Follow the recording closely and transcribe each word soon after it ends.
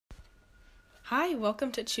Hi,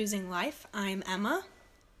 welcome to Choosing Life. I'm Emma.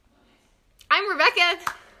 I'm Rebecca.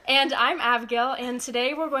 And I'm Abigail, and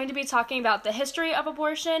today we're going to be talking about the history of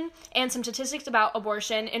abortion and some statistics about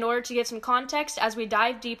abortion in order to give some context as we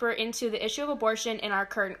dive deeper into the issue of abortion in our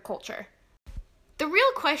current culture. The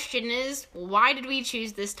real question is, why did we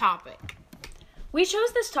choose this topic? We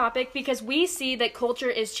chose this topic because we see that culture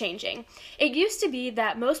is changing. It used to be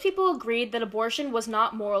that most people agreed that abortion was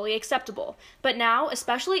not morally acceptable, but now,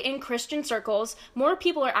 especially in Christian circles, more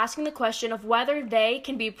people are asking the question of whether they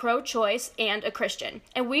can be pro-choice and a Christian.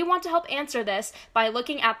 And we want to help answer this by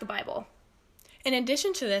looking at the Bible. In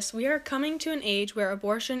addition to this, we are coming to an age where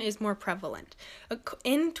abortion is more prevalent.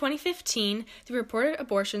 In 2015, the reported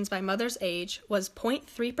abortions by mother's age was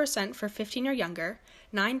 0.3% for 15 or younger,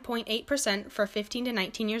 9.8% for 15 to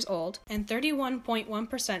 19 years old, and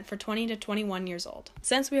 31.1% for 20 to 21 years old.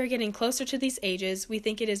 Since we are getting closer to these ages, we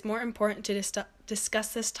think it is more important to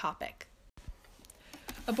discuss this topic.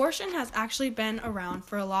 Abortion has actually been around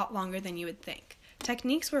for a lot longer than you would think.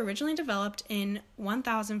 Techniques were originally developed in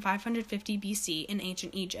 1550 BC in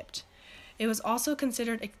ancient Egypt. It was also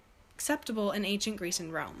considered acceptable in ancient Greece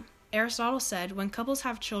and Rome. Aristotle said, when couples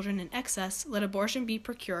have children in excess, let abortion be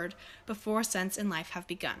procured before sense in life have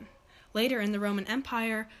begun. Later in the Roman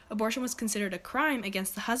Empire, abortion was considered a crime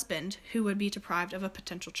against the husband who would be deprived of a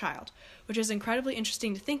potential child, which is incredibly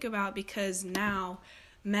interesting to think about because now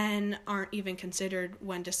men aren't even considered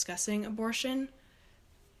when discussing abortion.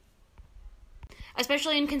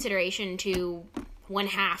 Especially in consideration to one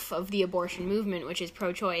half of the abortion movement, which is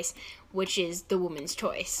pro-choice, which is the woman's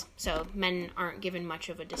choice. So men aren't given much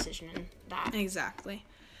of a decision in that. Exactly.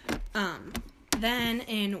 Then,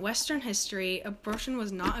 in Western history, abortion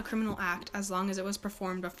was not a criminal act as long as it was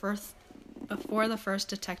performed before the first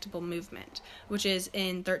detectable movement, which is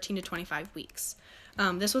in 13 to 25 weeks.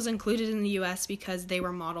 This was included in the U.S. because they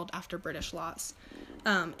were modeled after British laws.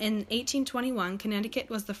 In 1821, Connecticut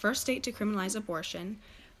was the first state to criminalize abortion,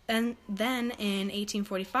 and then in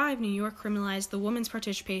 1845, New York criminalized the woman's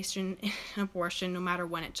participation in abortion no matter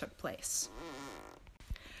when it took place.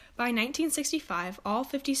 By 1965, all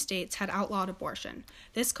 50 states had outlawed abortion.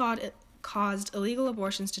 This caused illegal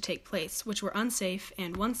abortions to take place, which were unsafe,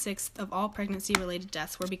 and 1/6 of all pregnancy-related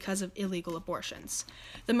deaths were because of illegal abortions.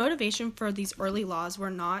 The motivation for these early laws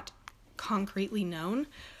were not concretely known.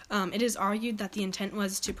 It is argued that the intent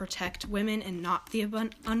was to protect women and not the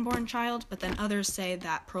unborn child, but then others say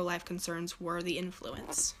that pro-life concerns were the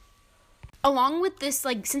influence. Along with this,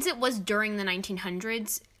 since it was during the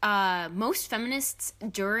 1900s, most feminists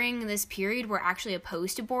during this period were actually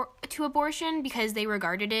opposed to abortion because they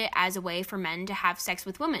regarded it as a way for men to have sex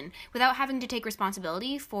with women without having to take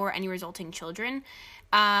responsibility for any resulting children.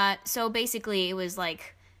 So basically, it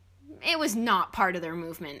was not part of their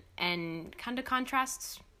movement, and kind of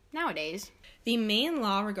contrasts nowadays. The main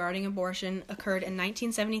law regarding abortion occurred in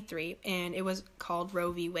 1973, and it was called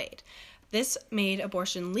Roe v. Wade. This made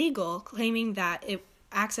abortion legal, claiming that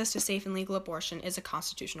access to safe and legal abortion is a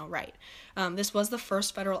constitutional right. This was the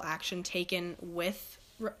first federal action taken with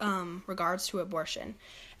regards to abortion,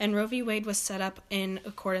 and Roe v. Wade was set up in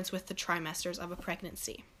accordance with the trimesters of a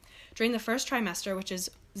pregnancy. During the first trimester, which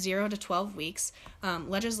is 0 to 12 weeks,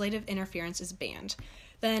 legislative interference is banned.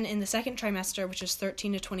 Then, in the second trimester, which is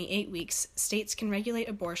 13 to 28 weeks, states can regulate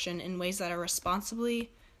abortion in ways that are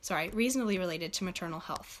reasonably related to maternal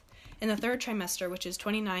health. In the third trimester, which is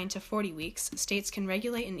 29 to 40 weeks, states can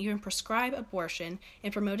regulate and even prescribe abortion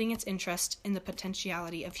in promoting its interest in the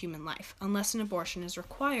potentiality of human life, unless an abortion is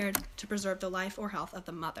required to preserve the life or health of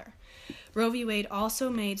the mother. Roe v. Wade also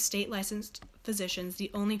made state-licensed physicians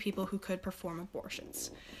the only people who could perform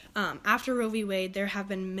abortions. After Roe v. Wade, there have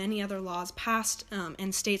been many other laws passed,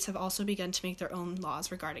 and states have also begun to make their own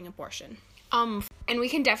laws regarding abortion. And we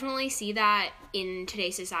can definitely see that in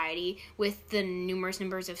today's society with the numerous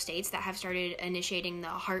numbers of states that have started initiating the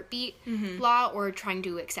heartbeat law or trying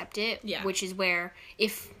to accept it, which is where,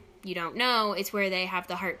 if you don't know, it's where they have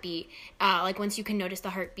the heartbeat. Once you can notice the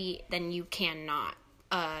heartbeat, then you cannot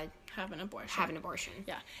have an abortion.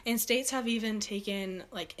 Yeah. And states have even taken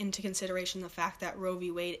into consideration the fact that Roe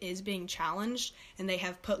v. Wade is being challenged, and they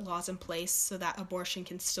have put laws in place so that abortion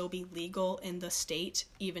can still be legal in the state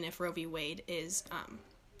even if Roe v. Wade is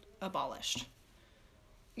abolished.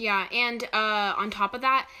 Yeah, and on top of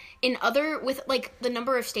that, with the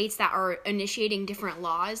number of states that are initiating different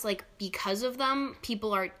laws, because of them,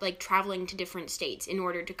 people are traveling to different states in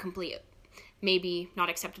order to complete maybe not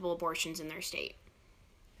acceptable abortions in their state.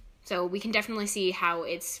 So we can definitely see how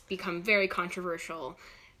it's become very controversial,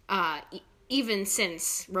 even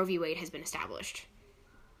since Roe v. Wade has been established.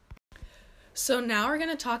 So now we're going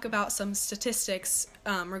to talk about some statistics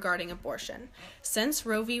regarding abortion. Since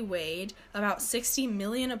Roe v. Wade, about 60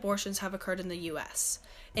 million abortions have occurred in the U.S.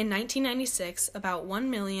 In 1996, about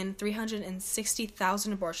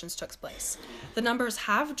 1,360,000 abortions took place. The numbers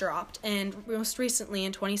have dropped, and most recently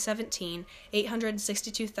in 2017,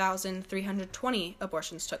 862,320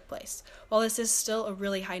 abortions took place. While this is still a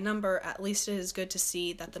really high number, at least it is good to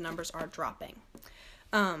see that the numbers are dropping.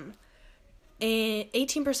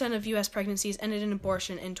 18% of U.S. pregnancies ended in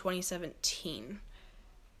abortion in 2017.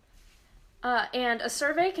 And a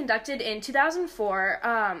survey conducted in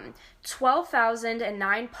 2004,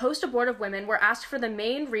 12,009 post-abortive women were asked for the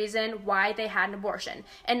main reason why they had an abortion,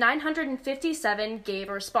 and 957 gave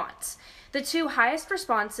a response. The two highest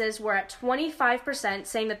responses were at 25%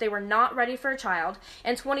 saying that they were not ready for a child,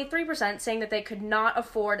 and 23% saying that they could not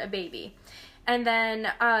afford a baby. And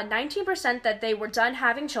then 19% that they were done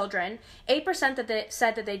having children, 8% that they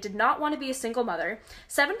said that they did not want to be a single mother,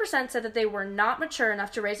 7% said that they were not mature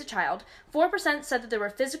enough to raise a child, 4% said that there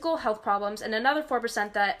were physical health problems, and another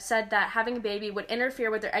 4% that said that having a baby would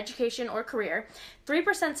interfere with their education or career,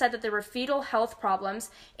 3% said that there were fetal health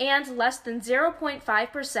problems, and less than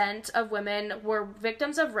 0.5% of women were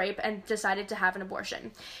victims of rape and decided to have an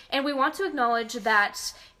abortion. And we want to acknowledge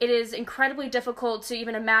that it is incredibly difficult to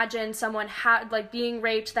even imagine someone being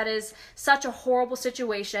raped. That is such a horrible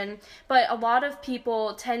situation, but a lot of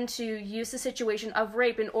people tend to use the situation of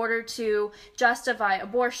rape in order to justify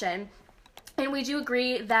abortion. And we do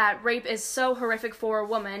agree that rape is so horrific for a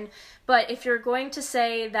woman, but if you're going to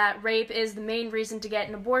say that rape is the main reason to get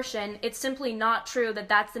an abortion, it's simply not true that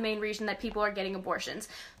that's the main reason that people are getting abortions.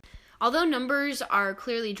 Although numbers are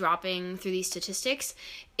clearly dropping through these statistics,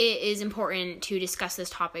 it is important to discuss this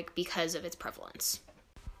topic because of its prevalence.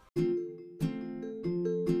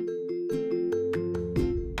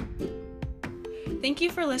 Thank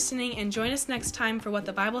you for listening, and join us next time for what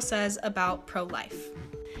the Bible says about pro-life.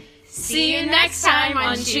 See you next time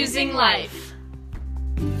on Choosing Life.